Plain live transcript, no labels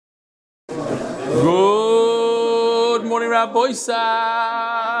Good morning, Rabbi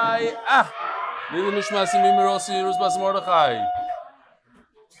Sai.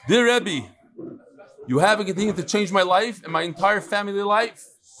 Dear Rebbe, you haven't continued to change my life and my entire family life.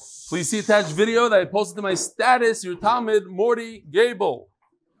 Please see attached video that I posted to my status, your Talmud, Morty Gable.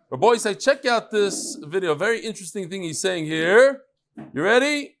 Rabbi Sai, check out this video. Very interesting thing he's saying here. You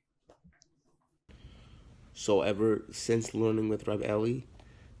ready? So ever since learning with Rabbi Eli,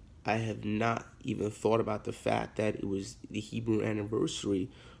 I have not even thought about the fact that it was the Hebrew anniversary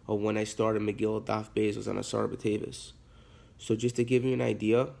of when I started Megillah Daf Beis was on Asar B'Tevis. So just to give you an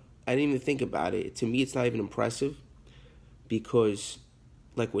idea, I didn't even think about it. To me, it's not even impressive because,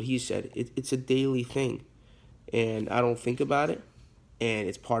 like what he said, it's a daily thing. And I don't think about it, and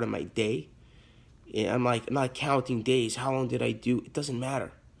it's part of my day. And I'm not counting days. How long did I do? It doesn't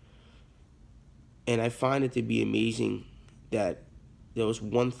matter. And I find it to be amazing that there was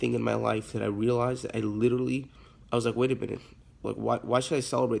one thing in my life that I realized that I was like, wait a minute, like why should I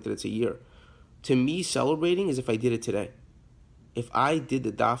celebrate that it's a year? To me, celebrating is if I did it today. If I did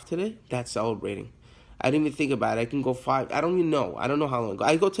the daf today, that's celebrating. I didn't even think about it. I can go 5. I don't even know. I don't know how long ago.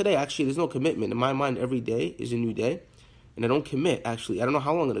 I go today. Actually, there's no commitment. In my mind, every day is a new day. And I don't commit, actually. I don't know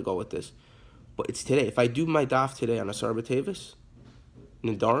how long I'm going to go with this. But it's today. If I do my daf today on Asar B'Tevis,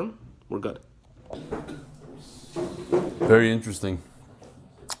 in the Dharam, we're good. Very interesting.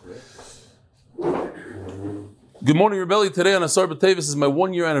 Good morning, Rebelli. Today on Asar B'Tevis is my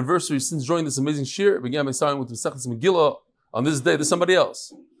 1-year anniversary since joining this amazing shir. I began by starting with the Masechet Megillah on this day. There's somebody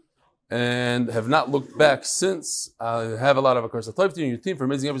else. And have not looked back since. I have a lot of Akar Satayv to you and your team for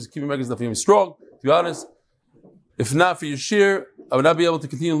amazing efforts to keep your magazine for strong. To be honest, if not for your shir, I would not be able to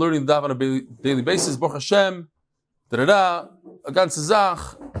continue learning the daf on a daily basis. Baruch Hashem, Agan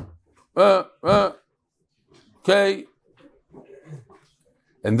Tzach. Okay.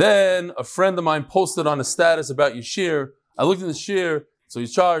 And then a friend of mine posted on a status about your shir. I looked at the shir, so you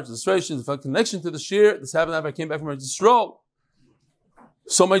charge illustrations, the connection to the shir. This happened after I came back from my Yisrael.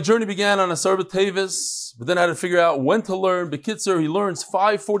 So my journey began on Asar B'Tevis, but then I had to figure out when to learn. Bekitzer, he learns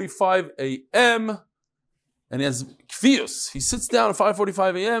 5:45 a.m. and he has kfiyus. He sits down at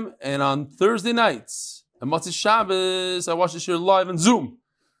 5:45 a.m. and on Thursday nights, at Matzah Shabbos, I watch the shir live on Zoom.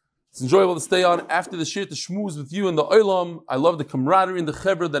 It's enjoyable to stay on after the shir to schmooze with you in the Olam. I love the camaraderie and the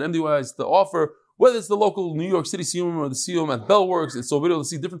chevra that MDY has to offer. Whether it's the local New York City Siyum or the Siyum at Bellworks, it's so beautiful to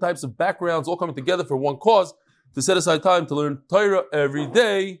see different types of backgrounds all coming together for one cause, to set aside time to learn Torah every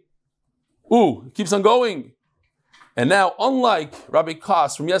day. It keeps on going. And now, unlike Rabbi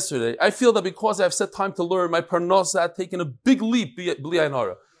Kass from yesterday, I feel that because I've set time to learn, my parnasa had taken a big leap, b'li ayin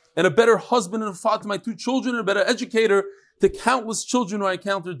hara, and a better husband and a father to my 2 children, and a better educator to countless children who I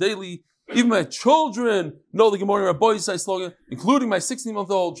encounter daily. Even my children know the Good Morning Rabbi Yisai slogan, including my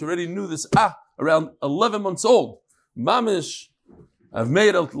 16-month-old. She already knew this, around 11 months old. Mamish, I've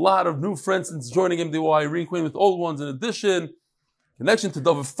made a lot of new friends since joining MDY, reacquainted with old ones. In addition, connection to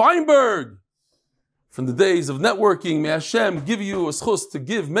David Feinberg from the days of networking. May Hashem give you a schus to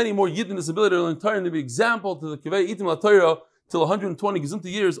give many more Yidden this ability to learn Torah and to be example to the Kivei Itim La Torah till 120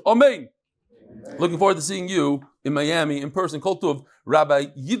 Gesundta years. Amen. Looking forward to seeing you in Miami in person. Kol Tov, Rabbi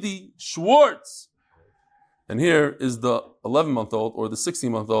Yidi Schwartz. And here is the 11-month-old or the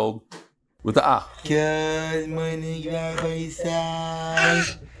 16-month-old with the ah. Good morning, Rabbi Sai.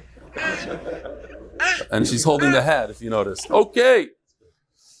 And she's holding the hat, if you notice. Okay.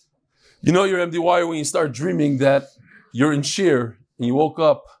 You know your MDY when you start dreaming that you're in shir and you woke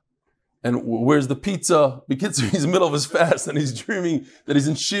up and where's the pizza? Because he's in the middle of his fast and he's dreaming that he's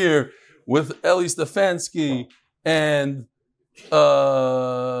in shir with Eli Stefanski and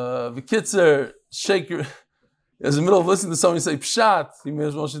Vikitzer, shake your... As in the middle of listening to somebody say, Pshat, you may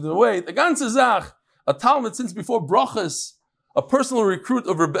as well should do wait. A ganze Zach, a Talmud since before Brachas, a personal recruit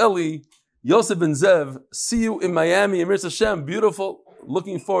of Rebelli, Yosef Ben Zev, see you in Miami, Emir Hashem, beautiful.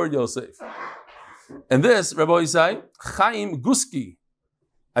 Looking forward, Yosef. And this, Rabbi Yisai, Chaim Guski.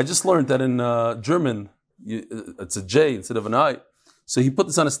 I just learned that in German, it's a J instead of an I. So he put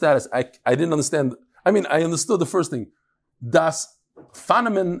this on a status. I didn't understand. I mean, I understood the first thing. Das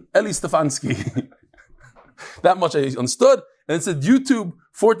Fanamen Eli Stefanski. That much I understood. And it said YouTube,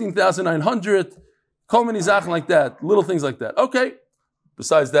 14,900. Call many Sachen like that. Little things like that. Okay.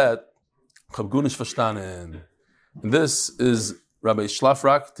 Besides that, Chabgunish Verstanden. And this is Rabbi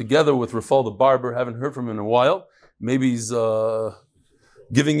Schlafrak together with Rafal the barber. Haven't heard from him in a while. Maybe he's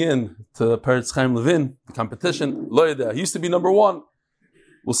giving in to Peretz Chaim Levin, the competition. He used to be number 1.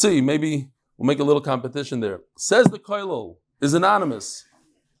 We'll see. Maybe we'll make a little competition there. Says the Koilel is anonymous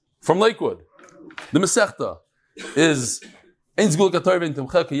from Lakewood. The Masechta is Ein Zgul Katorv in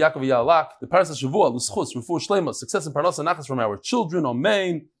Timchel Yaakov Yalak. The Paras Shavua L'Schus Refuah Shlema, success and Parnasa Nachas from our children.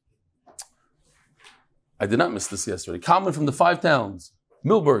 Amen. I did not miss this yesterday. Common from the 5 towns.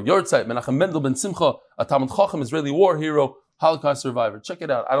 Milberg, Yortzeit, Menachem Mendel ben Simcha, a Talmud Chacham, Israeli war hero, Holocaust survivor. Check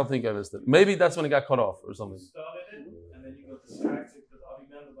it out. I don't think I missed it. Maybe that's when it got cut off or something. And then you got distracted because Avi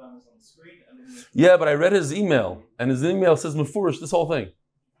Mendelbaum is on the screen. And then Yeah, but I read his email, and his email says Mefurish, this whole thing.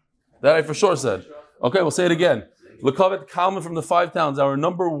 That I for sure said. Okay, we'll say it again. Lekavet Kalman from the 5 towns, our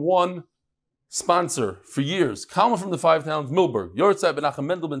number 1 sponsor for years. Kalman from the 5 towns, Milberg, Yortzeit, Menachem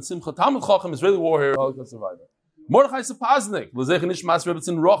Mendel ben Simcha, Talmud Chacham, Israeli war hero, Holocaust survivor. Mordechai Sapaznik, L'zech Nishmas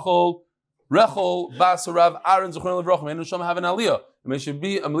Rebbetzin Rechel, Bas Rav Aaron, Zochron Levrochem, and Neshama have an aliyah. It may should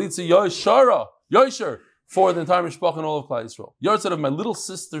be a Melitza Yosher, for the entire Mishpach and all of Klal Yisrael. Yortzeit of my little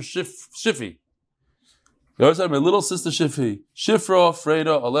sister Shifi. Yortzeit of my little sister Shifi. Shifra,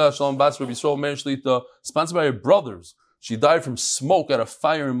 Freda, Aleh Shalom, Bas Rav Yisrael, Meir Shlita, sponsored by her brothers. She died from smoke at a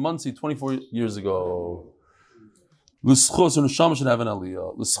fire in Muncie 24 years ago. L'schus, her Neshama should have an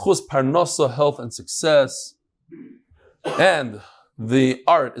aliyah. L'schus, Parnasa, health and success. And the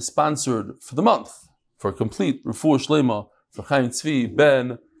art is sponsored for the month for a complete refuah shlema for Chaim Tzvi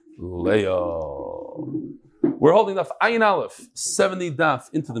ben Leah. We're holding daf Ayin Aleph, 70 daf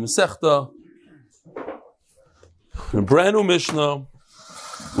into the Masechta, a brand new Mishnah,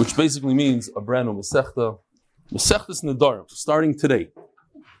 which basically means a brand new Masechta. Masechtas Nedarim, starting today.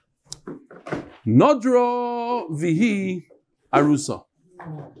 Nadra vihi arusa.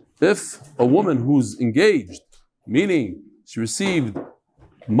 If a woman who's engaged, meaning she received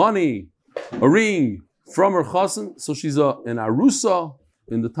money, a ring from her chassan, so she's an arusa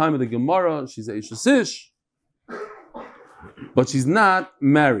in the time of the Gemara, she's a ishasish, but she's not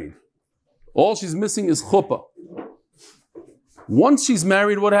married. All she's missing is chuppah. Once she's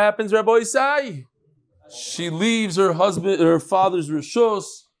married, what happens, Rabbi Isai? She leaves her husband, her father's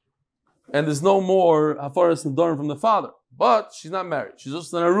rishus, and there's no more hafaras nedarim from the father. But she's not married. She's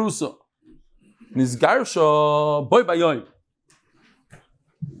just an arusa. Nizgarsha boy bayoim.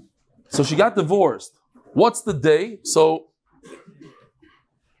 So she got divorced. What's the day? So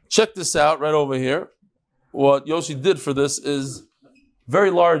check this out right over here. What Yoshi did for this is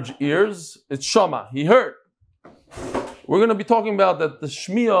very large ears. It's Shama. He heard. We're going to be talking about that the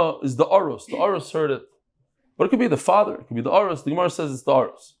Shmiya is the Arus. The Arus heard it. But it could be the father. It could be the Arus. The Gemara says it's the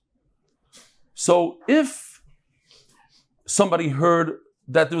Arus. So if somebody heard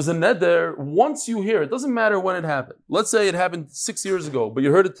that there was a neder, once you hear it, doesn't matter when it happened. Let's say it happened 6 years ago, but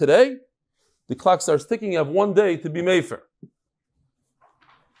you heard it today, the clock starts ticking, you have 1 day to be mefer.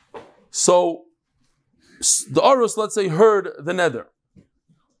 So the Arus, let's say, heard the neder.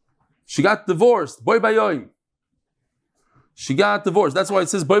 She got divorced, boy bayoim. She got divorced. That's why it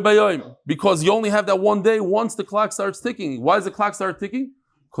says boy bayoim, because you only have that 1 day once the clock starts ticking. Why does the clock start ticking?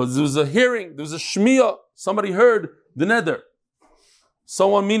 Because there was a hearing, there was a shmiyah, somebody heard the neder.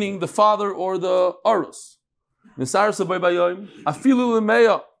 Someone meaning the father or the arus.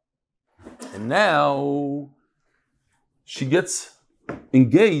 And now she gets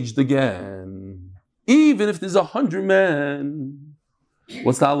engaged again. Even if there's 100 men.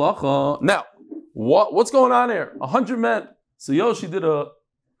 What's the halacha? Now, what's going on here? 100 men. So Yoshi did a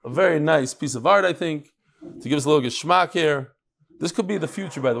very nice piece of art, I think, to give us a little geschmack here. This could be the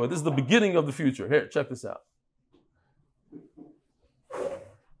future, by the way. This is the beginning of the future. Here, check this out.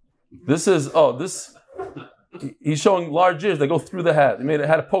 He's showing large ears that go through the hat. They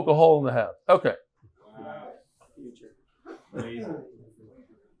had to poke a hole in the hat. Okay.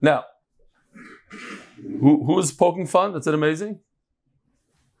 Now, who is poking fun? That's it amazing?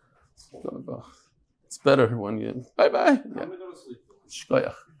 It's better when you... Bye-bye.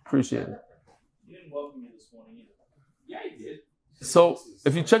 Yeah. Appreciate it. you didn't welcome me this morning either. Yeah, I did. So,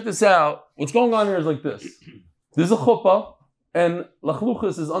 if you check this out, what's going on here is like this. There's a chuppah, and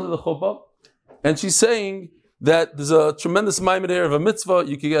Lachluchas is under the chuppah, and she's saying that there's a tremendous maimed here of a mitzvah.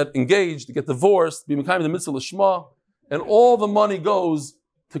 You can get engaged, get divorced, be mekayim the mitzvah l'shma, and all the money goes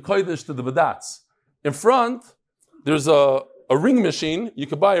to kodesh, to the badats. In front, there's a ring machine. You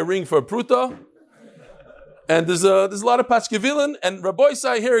could buy a ring for a pruta, and there's a lot of pashkevilin. And Rabbi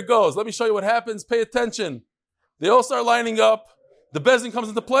Isai, here it goes. Let me show you what happens. Pay attention. They all start lining up. The bezin comes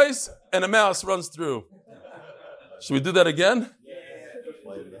into place, and a mouse runs through. Should we do that again?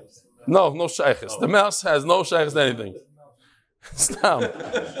 No shaykhs. The mouse has no shaykhs to anything. Stop.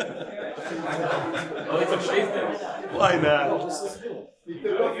 Why not?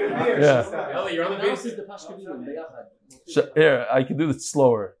 Yeah. Ellie, you're on the base. Here, I can do this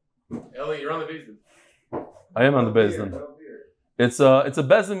slower. Ellie, you're on the base. I am on the bezin. It's a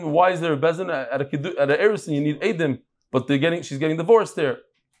bezin. Why is there a bezin at a erusin? You need edim but she's getting divorced there.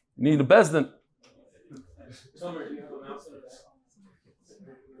 You need a bezdin.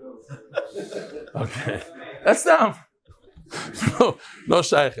 Okay, that's down. No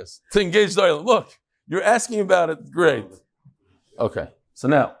shaykhs. To engage the oil. Look, you're asking about it. Great. Okay, so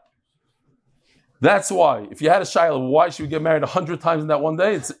now, that's why. If you had a shayla, why should we get married 100 times in that one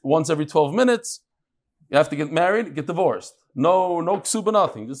day? It's once every 12 minutes. You have to get married, get divorced. No ksuba,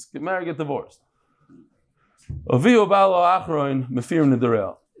 nothing. Just get married, get divorced.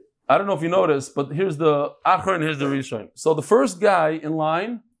 I don't know if you noticed, but here's the achron, here's the rishon. So the first guy in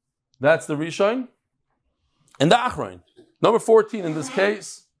line, that's the rishon, and the achron. Number 14 in this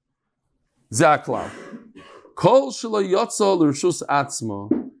case, zakla. Kol shelo yotza l'reshus atzma.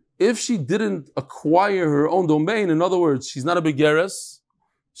 If she didn't acquire her own domain, in other words, she's not a begeres,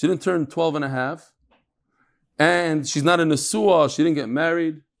 she didn't turn 12 and a half, and she's not a nesua, she didn't get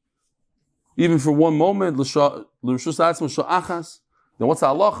married, even for one moment, l'reshus atzma sha'achas, then what's the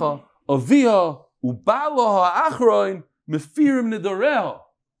halacha? Avia ubaloha achroin mefirim nidoreha.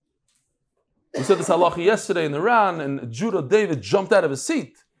 We said this halacha yesterday in the Ran, and Judah David jumped out of his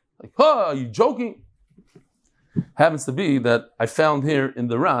seat. Like, are you joking? Happens to be that I found here in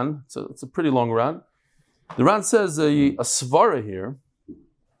the Ran, so it's a pretty long Ran. The Ran says a svara here. I'm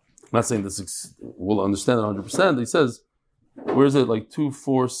not saying this, we'll understand it 100%. He says, where is it? Like 2,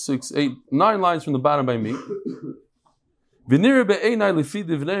 4, 6, 8, 9 lines from the bottom by me. This is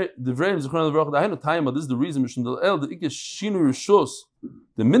the reason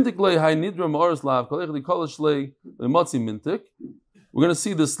we're going to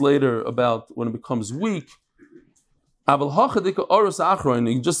see this later about when it becomes weak.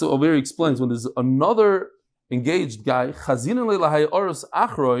 Just over here explains when there's another engaged guy,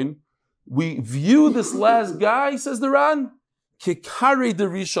 we view this last guy, says the Ran, kikare de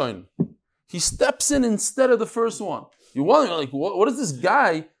rishon. He steps in instead of the first one. You're wondering, like, what does this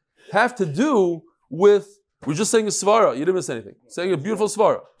guy have to do with? We're just saying a svara. You didn't miss anything. Saying a beautiful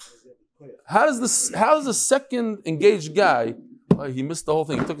svara. How does the second engaged guy? He missed the whole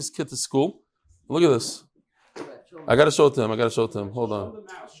thing. He took his kid to school. Look at this. I got to show it to him. Hold on.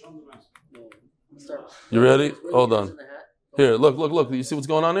 You ready? Hold on. Here, look. You see what's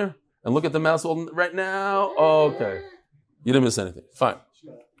going on here? And look at the mouse right now. Okay. You didn't miss anything. Fine.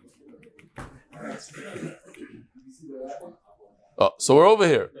 Oh, so we're over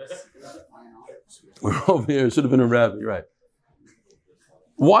here. It should have been a rabbit, right?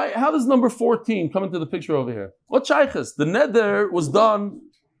 Why? How does number 14 come into the picture over here? What shaykhs? The neder was done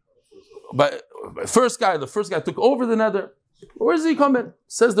by first guy. The first guy took over the neder. Where does he come in?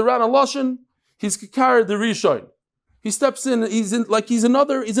 Says the Ran Lashon. He's kikar the rishon. He steps in. He's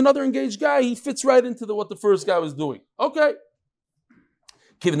another engaged guy. He fits right into what the first guy was doing. Okay.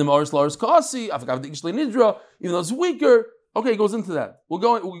 Even though it's weaker, okay, it goes into that. We'll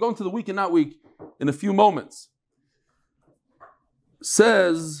go into the weak and not weak in a few moments.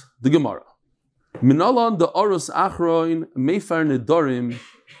 Says the Gemara, Minalan the Arus Achroin Meifar Nedarim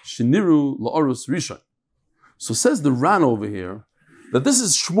Shiniru LaArus Rishon. So says the Ran over here that this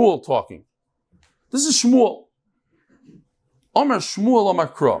is Shmuel talking. This is Shmuel. Omar Shmuel Omar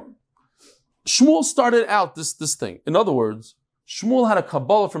Kra. Shmuel started out this thing. In other words, Shmuel had a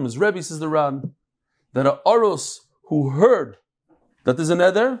Kabbalah from his Rebbe, says the Ran, that an Arus who heard that there's an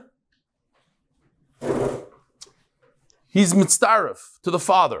Eder, he's mitzaref to the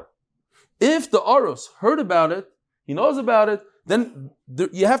father. If the Arus heard about it, he knows about it, then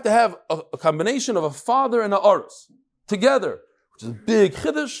you have to have a combination of a father and an Arus together, which is a big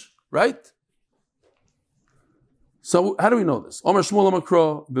chiddush, right? So how do we know this? Omer Shmuel Omer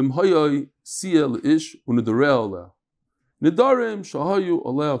Kra b'mhoyoi siel ish u'nidoreh oleh nidarim shahayu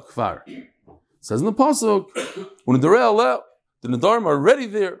oleh kvar. Says in the pasuk, u'nidoreh oleh, the nidarim are already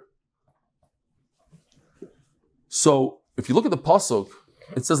there. So if you look at the pasuk,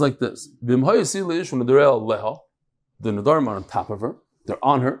 it says like this: b'mhoyoi siel ish u'nidoreh oleh. The nidarim are on top of her; they're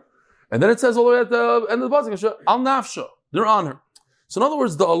on her, and then it says all the way at the end of the pasuk, al nafsha, they're on her. So in other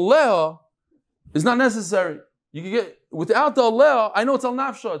words, the oleh is not necessary. You can get, without the aleh, I know it's al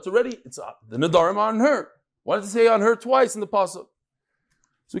nafsha, the nadarim are on her. Why does it say on her twice in the pasuk?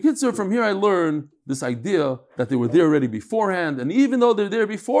 So we can say from here I learn this idea that they were there already beforehand, and even though they're there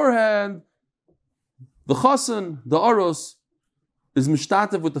beforehand, the chasen, the aros, is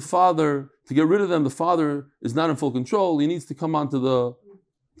mishtatev with the father. To get rid of them, the father is not in full control. He needs to come on to the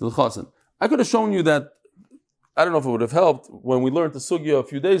chasen. I could have shown you that. I don't know if it would have helped. When we learned the sugya a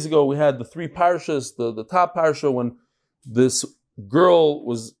few days ago, we had the 3 parashas, the top parasha, when this girl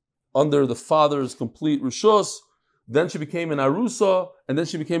was under the father's complete rishus, then she became an arusa, and then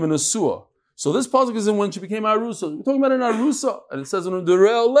she became an asua. So this pasuk is in when she became Arusa. We're talking about an Arusa, and it says in the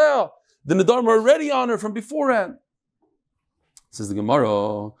Re'el Leo, the Nadarim are already on her from beforehand. Says the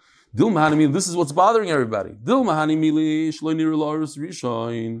Gemara, this is what's bothering everybody.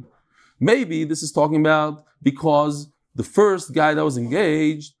 Maybe this is talking about because the first guy that was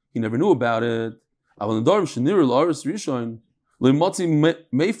engaged, he never knew about it.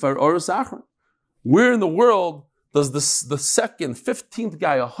 Where in the world does the second, 15th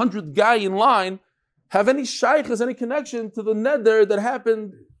guy, 100th guy in line have any shaykhs, any connection to the neder that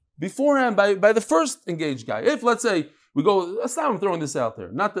happened beforehand by the first engaged guy? If, let's say, we go, let's not, I'm throwing this out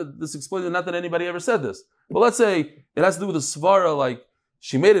there. Not that this explains it, not that anybody ever said this. But let's say it has to do with a svara, like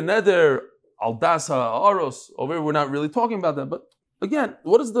she made a neder, al dasa aros. Over here, we're not really talking about that. But again,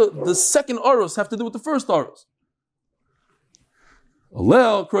 what does the second aros have to do with the first aros?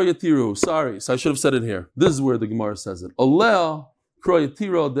 Alel kroyatiru. Sorry, so I should have said it here. This is where the Gemara says it. Alel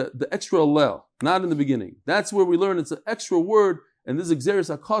kroyatiru, the extra alel, not in the beginning. That's where we learn it's an extra word, and this is exeris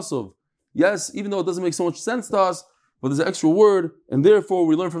akasov. Yes, even though it doesn't make so much sense to us, but there's an extra word, and therefore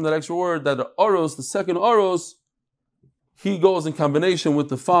we learn from that extra word that the oros, the second oros, he goes in combination with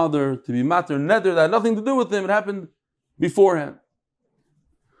the father to be mater neder that had nothing to do with him. It happened beforehand.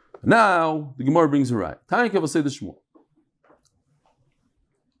 Now the Gemara brings it right. Tanaka will say the Shmuel.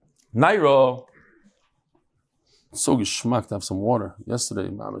 Nairo. So geschmack to have some water. Yesterday,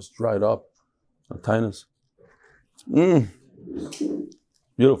 Mama's dried up. Tinus.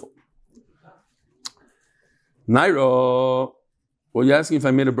 Beautiful. Nairo. Were you asking if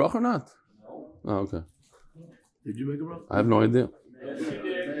I made a bracha or not? No. Oh, okay. Did you make a bracha? I have no idea.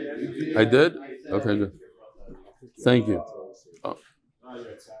 I did? Okay, good. Thank you. Oh.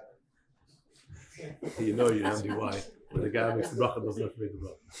 You know you're MDY. When the guy makes the bracha, doesn't have to make the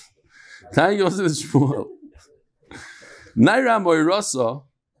bracha. Tanya goes to the Shmuel. Naira moirasa,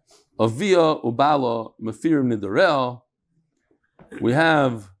 avia ubala mafirim nidarel. We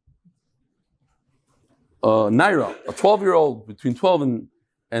have Naira, a 12-year-old between 12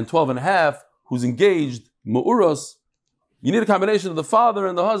 and 12 and a half, who's engaged, ma'uras. You need a combination of the father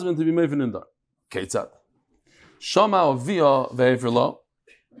and the husband to be meifin nidar. Ketzat. Shama avia ve'evrilo.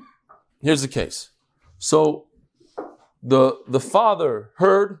 Here's the case. So the father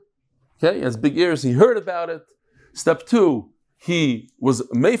heard, okay, he has big ears, he heard about it. Step 2, he was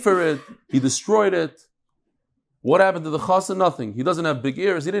meifer it, he destroyed it. What happened to the chassan? Nothing. He doesn't have big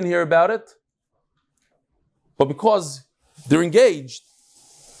ears, he didn't hear about it. But because they're engaged,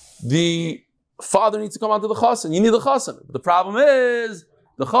 the father needs to come onto the chassan. You need the chassan. But the problem is,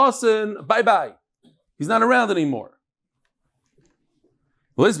 the chassan, bye-bye. He's not around anymore.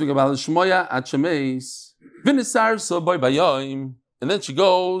 And then she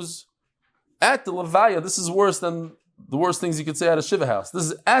goes at the levaya. This is worse than the worst things you could say at a shiva house. This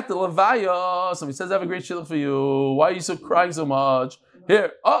is at the levaya. Somebody says, "I have a great shidduch for you. Why are you so crying so much?"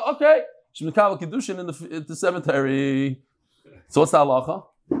 Here, oh, okay. She's mekabel kiddushin in the cemetery. So what's the halacha?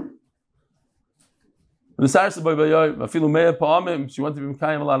 She went to be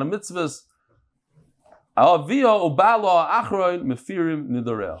mekayim a lot of mitzvahs.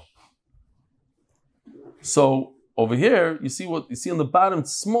 So over here, you see what you see on the bottom,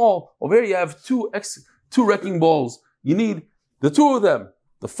 it's small. Over here, you have two wrecking balls. You need the two of them,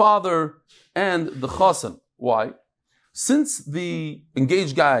 the father and the chassan. Why? Since the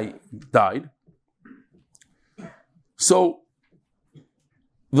engaged guy died, so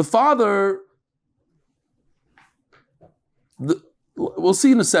the father, we'll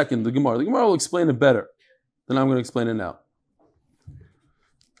see in a second, the Gemara. The Gemara will explain it better than I'm going to explain it now.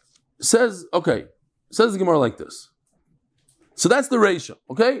 Says the Gemara like this. So that's the ratio,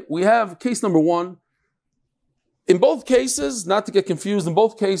 okay? We have case number 1. In both cases, not to get confused, in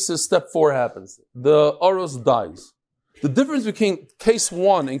both cases, step 4 happens. The oros dies. The difference between case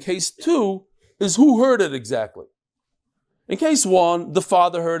 1 and case 2 is who heard it exactly. In case 1, the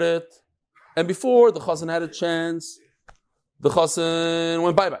father heard it, and before the chassan had a chance, the chassan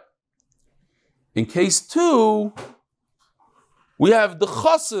went bye-bye. In case 2, we have the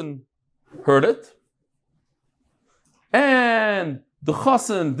chassan heard it, and the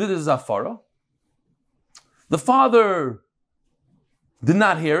chassan did his zafara. The father did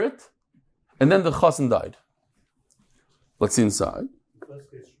not hear it, and then the chassan died. Let's see inside.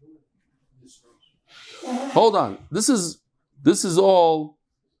 Hold on. This is all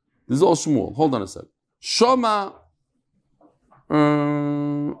Shmuel. Hold on a sec. Shama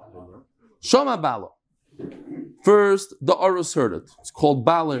Bala. First, the Arus heard it. It's called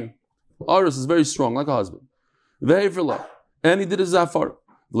Bala. Arus is very strong, like a husband. And he did his zafar.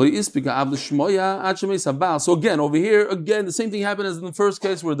 So again, over here, again, the same thing happened as in the first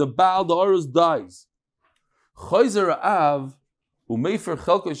case where the Baal, the Arus, dies.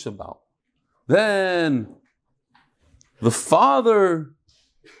 Then the father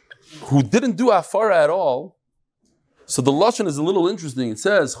who didn't do Afara at all, so the Lashon is a little interesting. It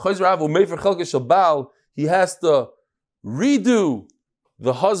says, he has to redo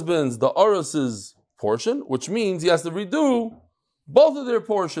the husband's, the Arus's portion, which means he has to redo both of their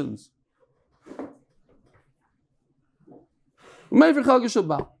portions.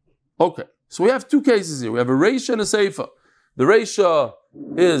 Okay, so we have two cases here. We have a Reisha and a Seifa. The Reisha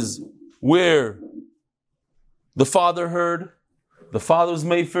is where the father heard, the father's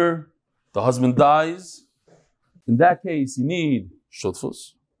mefer, the husband dies. In that case, you need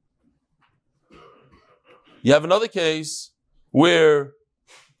shutfus. You have another case where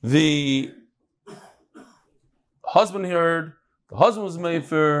the husband heard, the husband was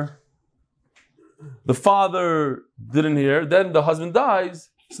mefer, the father didn't hear, then the husband dies,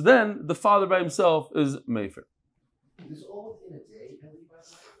 so then the father by himself is mefer. Is all within a day?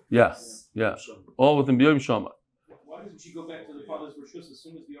 Yeah. All within B'yom Shama. Why doesn't she go back to the father's rishus as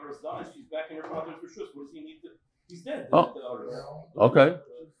soon as the Aris dies? She's back in her father's rishus. What does he need to? He's dead. Okay.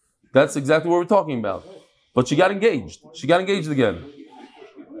 That's exactly what we're talking about. But she got engaged. She got engaged again.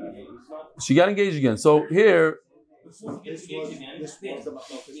 So here,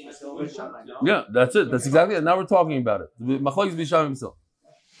 yeah, that's it. That's exactly it. Now we're talking about it. Machlokes b'Sham himself.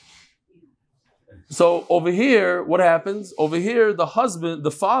 So over here, what happens? Over here, the husband,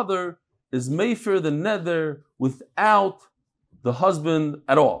 the father, is mefer the neder without the husband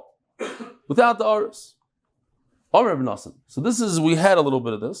at all, without the aris. So this is, we had a little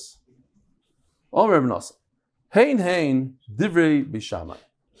bit of this. Hein divrei b'Shamai.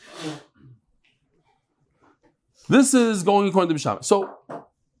 This is going according to B'Shamai. So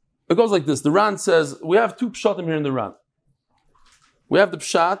it goes like this. The Ran says, we have two pshatim here in the Ran. We have the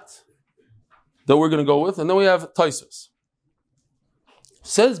pshat that we're going to go with, and then we have Taisus.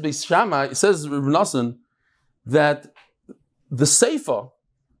 Says B'Shamai, says Reb Nosson, that the Seifa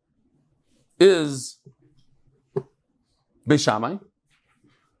is B'Shamai.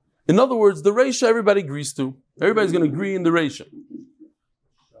 In other words, the Reisha everybody agrees to. Everybody's going to agree in the Reisha.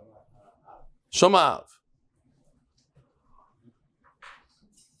 Shoma'av.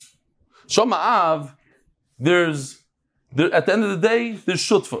 Shoma'av, at the end of the day, there's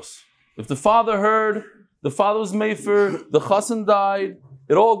shutfus. If the father heard, the father was mefer, the chassan died,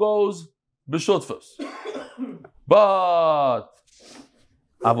 it all goes b'shutfus. But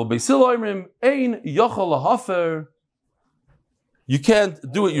Avo Beisil Oimrim Ein Yochel Lahafer. You can't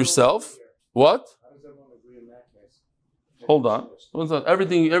do it yourself. What? Hold on.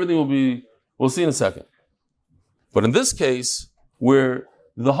 Everything will be. We'll see in a second. But in this case, where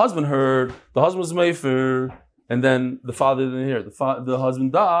the husband heard, the husband was mefer, and then the father didn't hear. The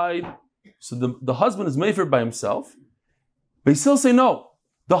husband died, so the husband is mefer by himself. Beisil say no.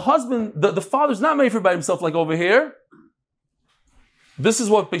 The husband, the father's not mefer by himself like over here. This is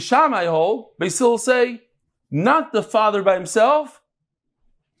what Beishamai hold. Beisil say, not the father by himself,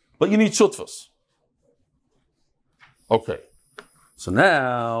 but you need shutfus. Okay. So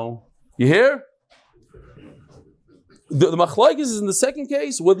now, you hear? The machlokes is in the second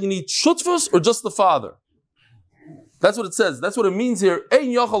case, whether you need shutfus or just the father. That's what it says. That's what it means here. Ein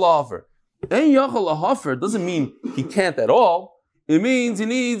yachal lahafer. Ein yachal lahafer doesn't mean he can't at all. It means he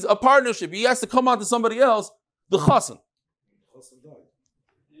needs a partnership. He has to come on to somebody else. The chassan.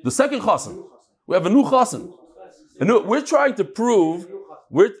 The second chassan. We have a new chassan. We're trying to prove.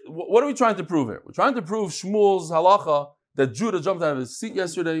 What are we trying to prove here? We're trying to prove Shmuel's halacha that Judah jumped out of his seat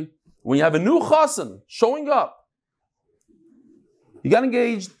yesterday. When you have a new chassan showing up, he got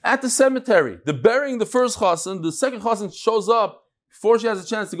engaged at the cemetery. They're burying the first chassan. The second chassan shows up before she has a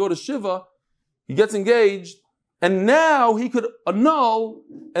chance to go to Shiva. He gets engaged, and now he could annul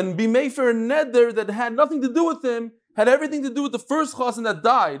and be mefer and neder that had nothing to do with him, had everything to do with the first chassan that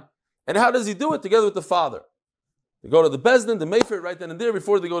died. And how does he do it? Together with the father. They go to the bezdin, the mefer, right then and there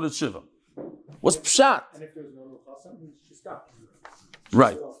before they go to Shiva. What's pshat? And if there's no chassan, she stops.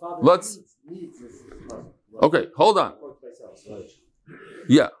 Right. So Let's. needs this chassan. Okay, hold on.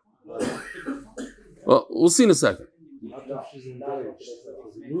 Yeah. Well, we'll see in a second.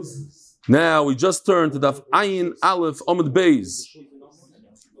 Now we just turned to Daf Ayin Aleph Omid Beis.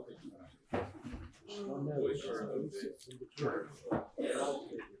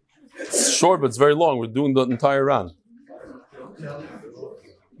 It's short, but it's very long. We're doing the entire round.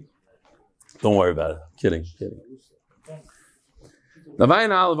 Don't worry about it. Kidding. Daf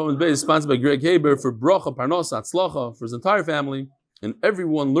Ayin Aleph Omid Beis is sponsored by Greg Haber for Bracha, Parnosa, Atzlacha, for his entire family. and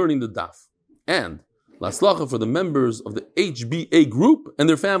everyone learning the daf. And laslacha for the members of the HBA group and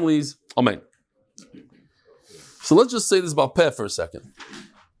their families. Amen. So let's just say this about Peh for a second.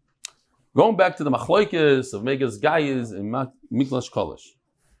 Going back to the machlokes of Megas Gayis and Miklash Kolish.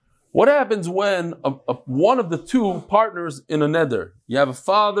 What happens when one of the two partners in a neder, you have a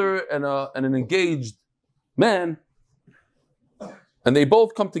father and an engaged man, and they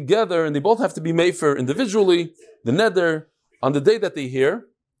both come together and they both have to be made for individually, the neder, on the day that they hear,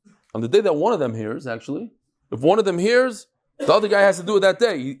 on the day that one of them hears, actually. If one of them hears, the other guy has to do it that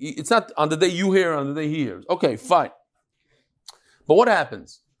day. It's not on the day you hear, on the day he hears. Okay, fine. But what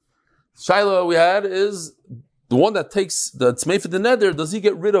happens? Shaila we had is the one that takes that's made for the neder, does he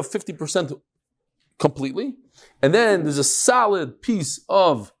get rid of 50% completely? And then there's a solid piece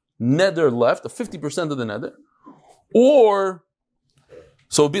of neder left, of 50% of the neder. Or,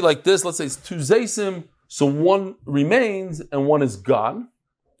 so it'd be like this, let's say it's 2 zaysim, so one remains and one is gone.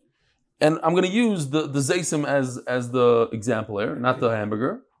 And I'm going to use the zaysim as the example here, not the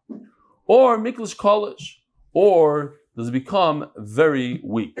hamburger. Or miklish kolish, or does it become very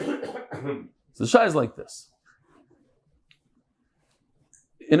weak? So the shai is like this.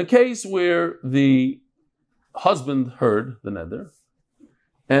 In a case where the husband heard the neder,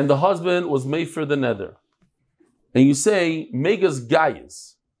 and the husband was made for the neder, and you say megas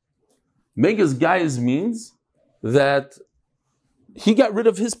gayas. Megas gayas means that he got rid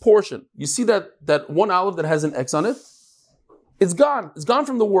of his portion. You see that one olive that has an X on it? It's gone. It's gone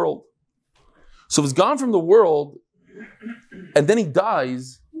from the world. So if it's gone from the world, and then he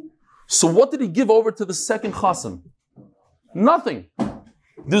dies, so what did he give over to the second chassan? Nothing.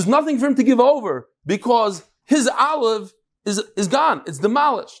 There's nothing for him to give over because his olive is gone. It's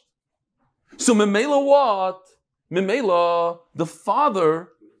demolished. So Memela what? Memela, the father,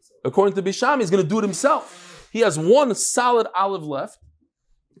 according to Bishami, is going to do it himself. He has one solid olive left,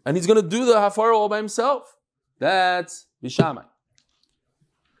 and he's going to do the hafara all by himself. That's Bishami.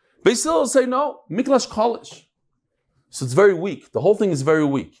 Beis Hillel will say no, miklash kolish. So it's very weak. The whole thing is very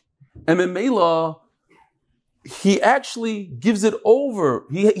weak. And Memela, he actually gives it over.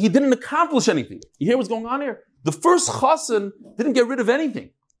 He didn't accomplish anything. You hear what's going on here? The first chassan didn't get rid of anything.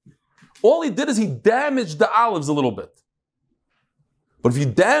 All he did is he damaged the olives a little bit. But if you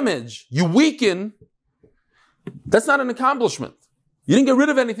damage, you weaken, that's not an accomplishment. You didn't get rid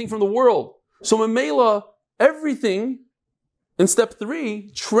of anything from the world. So Memela, everything in step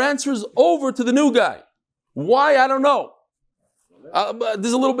 3 transfers over to the new guy. Why? I don't know.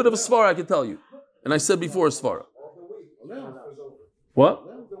 There's a little bit of a svara I can tell you. And I said before a svara. What?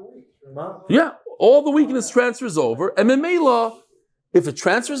 Yeah, all the weakness transfers over. And Memela, if it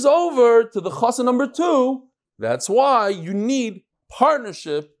transfers over to the chassan number 2, that's why you need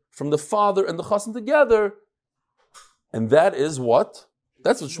partnership from the father and the chassan together. And that is what?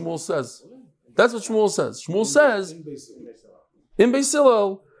 That's what Shmuel says. That's what Shmuel says. Shmuel says, in Beis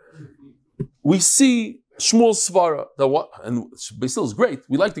Hillel, we see Shmuel's svara, that what? And Beis Hillel is great.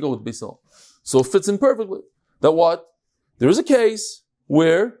 We like to go with Beis Hillel. So it fits in perfectly. That what? There is a case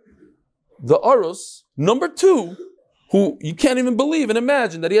where the Arus, number 2, who you can't even believe and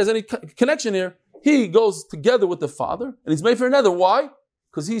imagine that he has any connection here, he goes together with the father, and he's made for a neder. Why?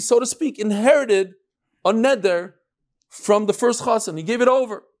 Because he, so to speak, inherited a neder from the first chassan. He gave it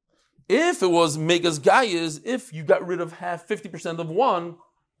over. If it was megas gayas, if you got rid of 50% of one,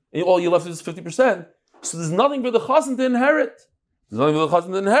 and all you left is 50%, so there's nothing for the chassan to inherit. There's nothing for the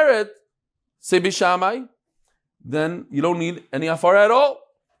chassan to inherit. Say Bishamai, then you don't need any afara at all.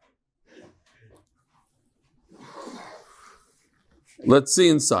 Let's see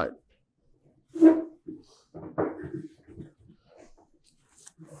inside.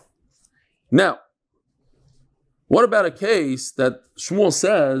 Now, what about a case that Shmuel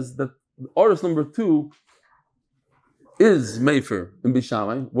says that artist number 2 is Mefer in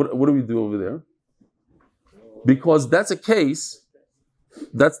Bishamai? What do we do over there? Because that's a case.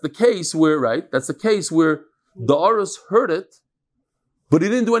 That's the case where, right? That's the case where the artist heard it, but he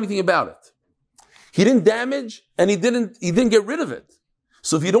didn't do anything about it. He didn't damage, and he didn't get rid of it.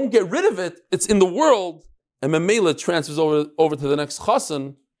 So if you don't get rid of it, it's in the world, and Memela transfers over to the next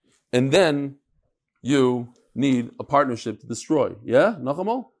chassan, and then you need a partnership to destroy. Yeah,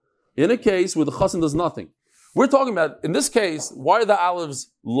 Nachamo? In a case where the chassan does nothing. We're talking about, in this case, why are the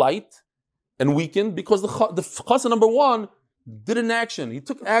olives light and weakened? Because the chassan number 1 did an action. He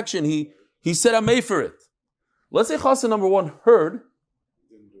took action. He said, I'm made for it. Let's say chassan number 1 heard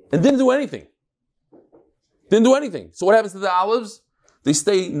and didn't do anything. Didn't do anything. So what happens to the olives? They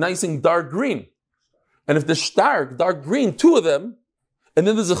stay nice and dark green. And if there's dark green, 2 of them, and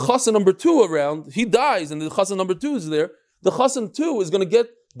then there's a chassan number 2 around, he dies, and the chassan number 2 is there, the chassan too is going to get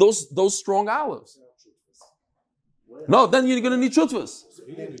those strong olives. No, then you're going to need shutvas.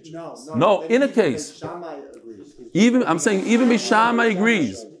 No, in a case. Even Beis Shammai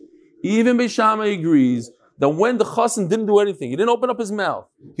agrees. Even Beis Shammai agrees that when the chassan didn't do anything, he didn't open up his mouth,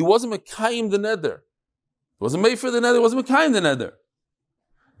 he wasn't mekayim the neder. He wasn't made for the neder, he wasn't mekayim the neder.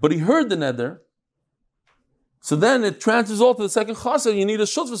 But he heard the neder, so then it transfers all to the second chassan, you need a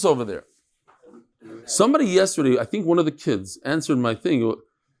shutvas over there. Somebody yesterday, I think one of the kids, answered my thing.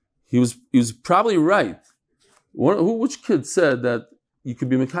 He was probably right. Which kid said that you could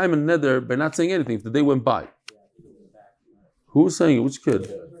be mekayim and neder by not saying anything if the day went by? Who was saying it? Which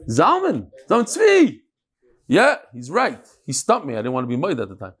kid? Zalman Tzvi. Yeah, he's right. He stumped me. I didn't want to be made at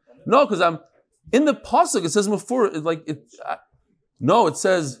the time. No, because I'm in the pasuk. It says mafur. It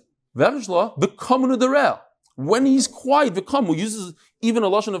says v'avishla v'kamunu derel. When he's quiet, v'kamu uses even a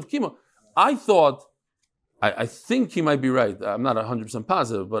lashon of kima. I thought, I think he might be right. I'm not 100%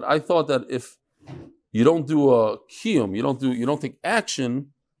 positive, but I thought that if you don't do a kiyum, you don't take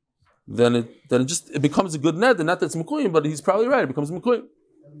action, then it becomes a good neder. Not that it's mekuyim, but he's probably right. It becomes mekuyim.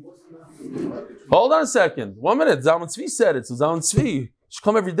 Hold on a second. 1 minute. Zalman Tzvi said it. So Zalman Tzvi should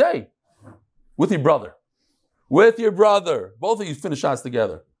come every day with your brother. With your brother. Both of you finish shots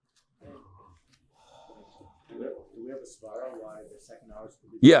together. Do we have a svara why the second hour is to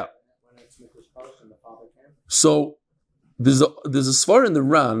be Yeah. when it's Mikdash Kodesh and the father can? So there's a svara in the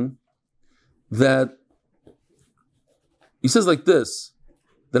Ran that he says like this,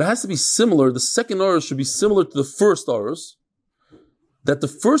 that it has to be similar. The second Aros should be similar to the first Aros. That the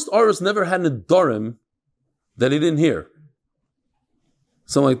first Aros never had a Darim that he didn't hear.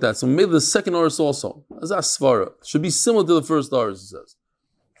 Something like that. So maybe the second Aros also. As a svara. Should be similar to the first Aros, he says.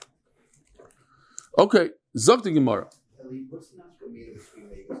 Okay. Zok the Gemara. What's the nafkamina between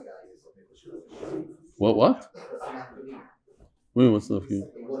Megas guys and Mikdash? What? What's the nafkamina? Wait, what's the nafkamina?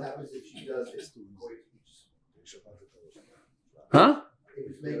 What happens if she does it? Huh? If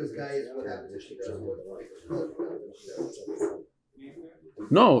it's Megas guys, what happens if she does it?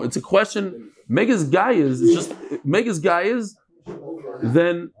 No, it's a question. Megas guy is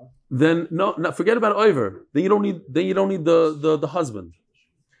then no, forget about over. Then you don't need the husband.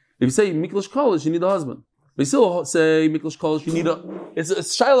 If you say Mikdash Kodesh, you need the husband. But you still say Mikdash Kodesh, you need it's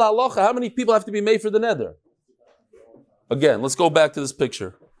Shaila Halacha. How many people have to be made for the neder? Again, let's go back to this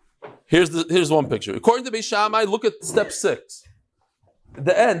picture. Here's one picture. According to Beis Shammai, look at step 6.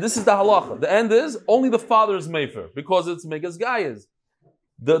 The end. This is the halacha. The end is only the father is mefer because it's Megas Gayas.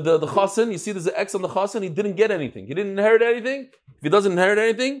 The chassan, you see there's an X on the chassan, he didn't get anything. He didn't inherit anything. If he doesn't inherit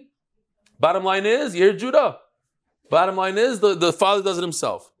anything, bottom line is, you hear Judah. Bottom line is, the father does it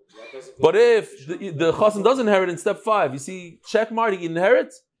himself. But if the chassan doesn't inherit in step 5, you see, check mark, he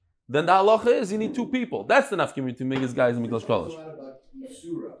inherits, then the halacha is, you need 2 people. That's the nafkim between Megas Gayas and Mikdash Kodesh.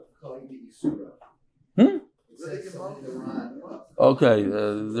 Okay,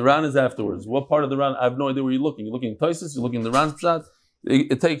 the Ran is afterwards. What part of the Ran? I have no idea where you're looking. You're looking at Taisus, you're looking at the Ran's Pshat.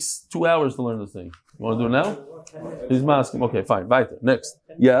 It takes 2 hours to learn this thing. You want to do it now? He's masking. Okay, fine. Weiter. Next.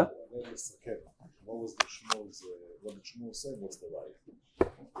 Yeah? What was the Shmuel's, what did Shmuel say? What's the right?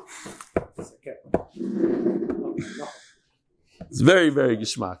 It's very, very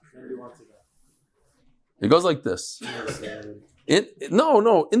gishmak. It goes like this.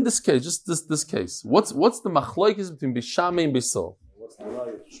 No. In this case, just this case. What's the machlokes between Beis Shammai and Beis Hillel? What's the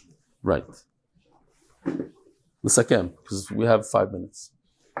right? Right. The second, because we have 5 minutes.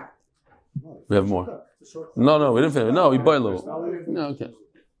 We have more. No, we didn't finish. No, we boil. No, okay.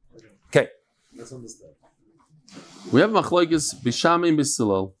 Okay. Let's understand. We have machlokes Beis Shammai and Beis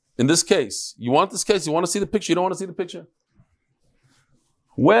Hillel. In this case, you want this case? You want to see the picture? You don't want to see the picture?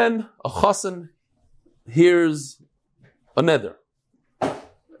 When a chassan hears a neder,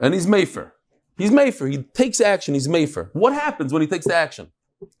 and he's mefer. He takes action, he's mefer. What happens when he takes the action?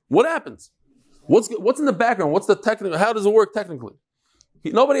 What happens? What's in the background? What's the technical? How does it work technically?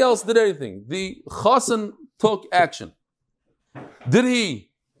 Nobody else did anything. The chassan took action. Did he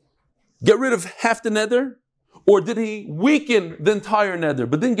get rid of half the neder? Or did he weaken the entire neder,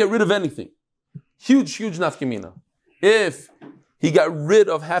 but didn't get rid of anything? Huge nafkamina. If he got rid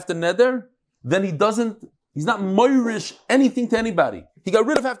of half the neder, then he's not moirish anything to anybody. He got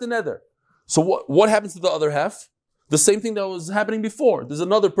rid of half the neder. So what happens to the other half? The same thing that was happening before. There's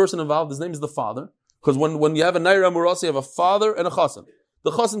another person involved. His name is the father. Because when you have a naira murasa, you have a father and a chassan.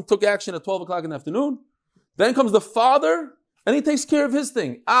 The chassan took action at 12 o'clock in the afternoon. Then comes the father, and he takes care of his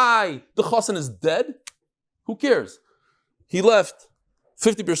thing. The chassan is dead. Who cares? He left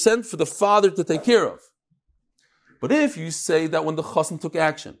 50% for the father to take care of. But if you say that when the chassan took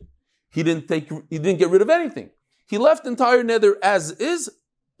action, he didn't get rid of anything. he left the entire nether as is,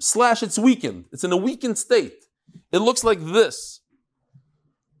 / it's weakened. It's in a weakened state. It looks like this.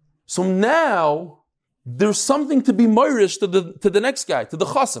 So now, there's something to be moirish to the next guy, to the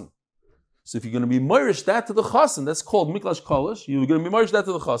chassan. So if you're going to be moirish that to the chassan, that's called miklash kolish. You're going to be moirish that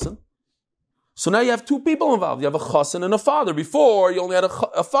to the chassan. So now you have two people involved. You have a chassan and a father. Before, you only had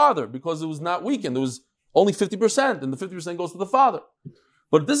a father because it was not weakened. It was only 50%, and the 50% goes to the father.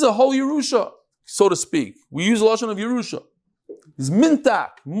 But this is a whole Yerusha, so to speak. We use the lashon of Yerusha. It's mintak,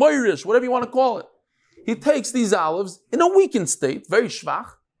 moirish, whatever you want to call it. He takes these olives in a weakened state, very shvach.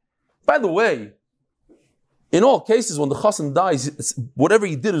 By the way, in all cases, when the chassan dies, whatever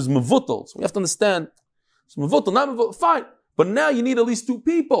he did is mevutal. So we have to understand, it's mevutal, not mevutal, fine. But now you need at least two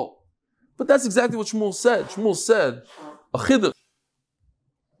people. But that's exactly what Shmuel said. Shmuel said, a chiddush.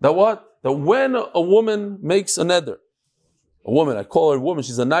 That what? That when a woman makes a neder, a woman, I call her a woman,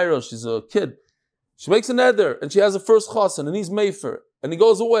 she's a naira, she's a kid. She makes a neder, and she has a first chassan, and he's mefer, and he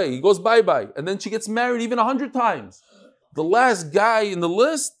goes away, he goes bye-bye, and then she gets married even 100 times. The last guy in the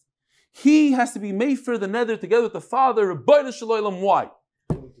list, he has to be mefer the neder together with the father. Why?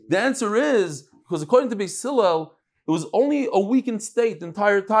 The answer is, because according to Beis Hillel, it was only a weakened state the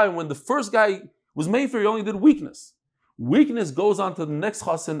entire time. When the first guy was mefer, he only did weakness. Weakness goes on to the next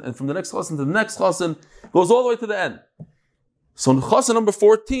chassan, and from the next chassan to the next chassan, goes all the way to the end. So in chassan number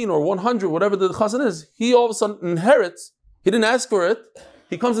 14 or 100, whatever the chassan is, he all of a sudden inherits. He didn't ask for it.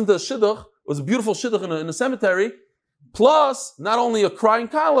 He comes into a shidduch. It was a beautiful shidduch in a cemetery. Plus, not only a crying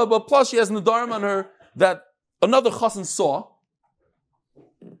kala, but plus she has nedarim on her that another chassan saw.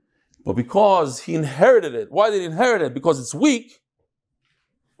 But because he inherited it, why did he inherit it? Because it's weak.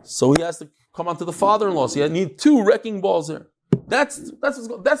 So he has to come on to the father-in-law. So you need two wrecking balls here. That's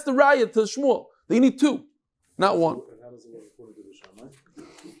the raya to Shmuel. They need two, not one.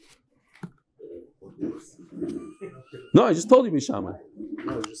 No, I just told you Bishamai.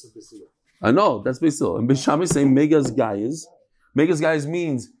 I know, that's Beis Hillel. And Bishamai is saying Megas Gayas. Megas Gayas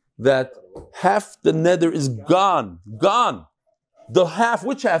means that half the nether is gone. Gone. The half,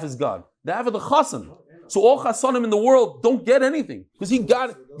 which half is gone? The half of the chassan. So all chassanim in the world don't get anything. Because he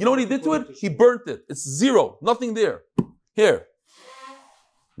got it. You know what he did to it? He burnt it. It's zero. Nothing there. Here.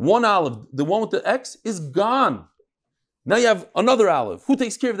 One olive, the one with the X, is gone. Now you have another olive. Who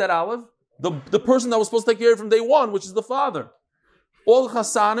takes care of that olive? The person that was supposed to take care of it from day one, which is the father. All the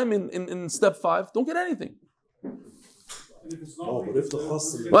chassanim in step 5 don't get anything. Oh, but if the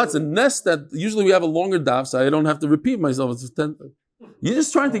chassan... Well, that's a nest that usually we have a longer daf, so I don't have to repeat myself. It's 10. You're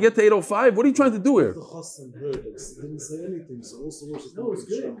just trying to get to 805? What are you trying to do here? The chassan heard it, didn't say anything, so also no, it's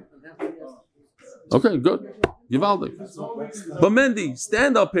good. Okay, good. Yivaldik. But Mendy,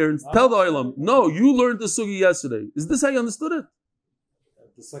 stand up here and tell the Olam, no, you learned the sugi yesterday. Is this how you understood it?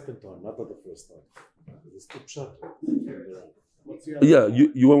 The second time, not at the first time. It's the pshat. Yeah,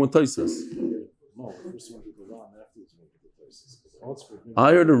 you went with Taisus. No, the first one did the Ram, afterwards went with the Taisus.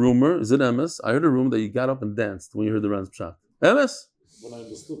 I heard a rumor, is it Emes? I heard a rumor that you got up and danced when you heard the Ram's pshat. Emes? When I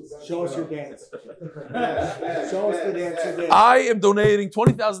understood it. Show us your dance. Show us the dance you did. I am donating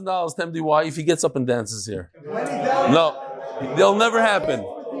 $20,000 to MDY if he gets up and dances here. No, they'll never happen.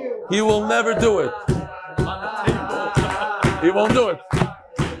 He will never do it. He won't do it.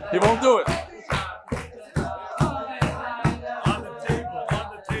 He won't do it.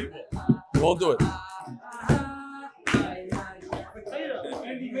 He won't do it.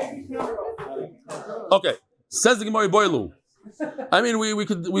 Okay. Says the Gemara Boilu. I mean, we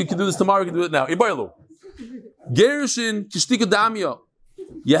could do this tomorrow. We can do it now. Boilu. Gerushin kishtika damya.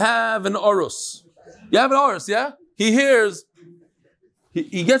 You have an orus. You have an orus, yeah? He hears.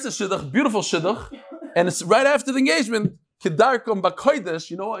 He gets a shidduch, beautiful shidduch, and it's right after the engagement. Kedarkom bakoidesh.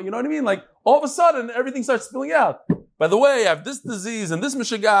 You know what I mean? Like all of a sudden, everything starts spilling out. By the way, I have this disease and this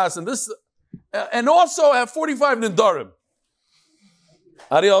mishagas and this, and also I have 45 nidarim.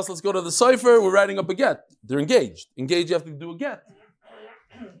 Adios, let's go to the cipher. We're writing up a get. They're engaged. Engaged, you have to do a get.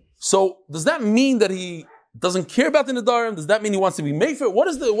 So, does that mean that he doesn't care about the nidarim? Does that mean he wants to be made for it? What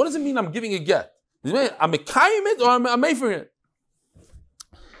does it mean I'm giving a get? Does it mean I'm mekayim it or I'm made for it?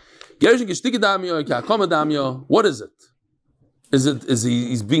 What is it? Is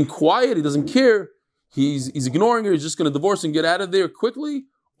he's being quiet? He doesn't care. He's ignoring her. He's just going to divorce and get out of there quickly,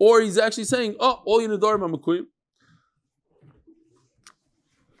 or he's actually saying, "Oh, all your nidarim I'm mekayim."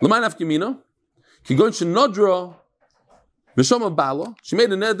 L'mayin afkimina, kigon shenodra v'shama bala. She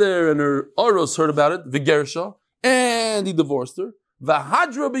made a neder and her oros heard about it. V'gersha, and he divorced her.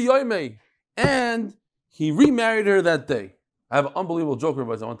 V'hadra b'yoymei, and he remarried her that day. I have an unbelievable joke,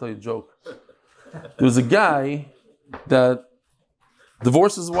 everybody. I want to tell you a joke. There was a guy that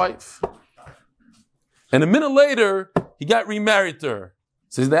divorced his wife. And a minute later, he got remarried to her.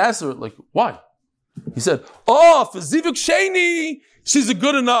 So they asked her, like, why? He said, oh, for Zivuk Sheni, she's a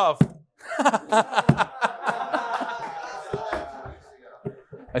good enough.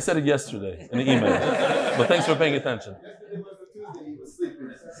 I said it yesterday in the email, but thanks for paying attention.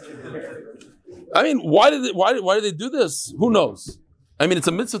 I mean, why did they do this? Who knows? I mean, it's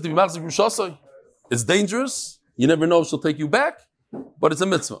a mitzvah to be machzik rishasai. It's dangerous. You never know if she'll take you back, but it's a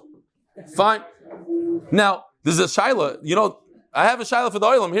mitzvah. Fine. Now, there's a shaila. You know, I have a shaila for the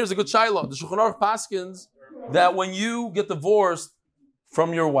oilam. Here's a good shaila. The Shulchan Aruch paskins that when you get divorced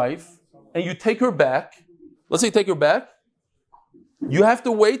from your wife and you take her back, let's say you take her back, you have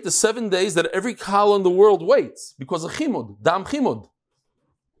to wait the 7 days that every kala in the world waits because of chimud, dam chimud.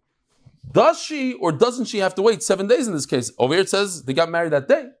 Does she or doesn't she have to wait 7 days in this case? Over here it says they got married that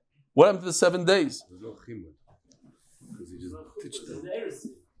day. What happened to the 7 days? There's no chimud. Because he just ditched them.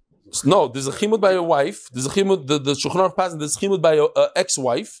 No, there's a chimud by a wife. There's a chimud, the Shulchan Aruch passage, there's chimud by a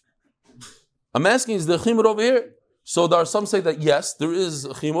ex-wife. I'm asking, is there chimud over here? So there are some say that yes, there is a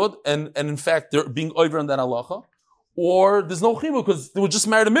chimud, and in fact they're being over on that halacha. Or there's no chimud because they were just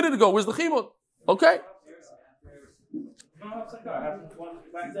married a minute ago. Where's the chimud? Okay.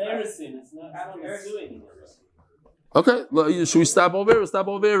 Okay, should we stop over here? Stop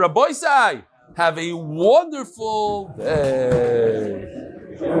over here. Rabbi Sai, have a wonderful day.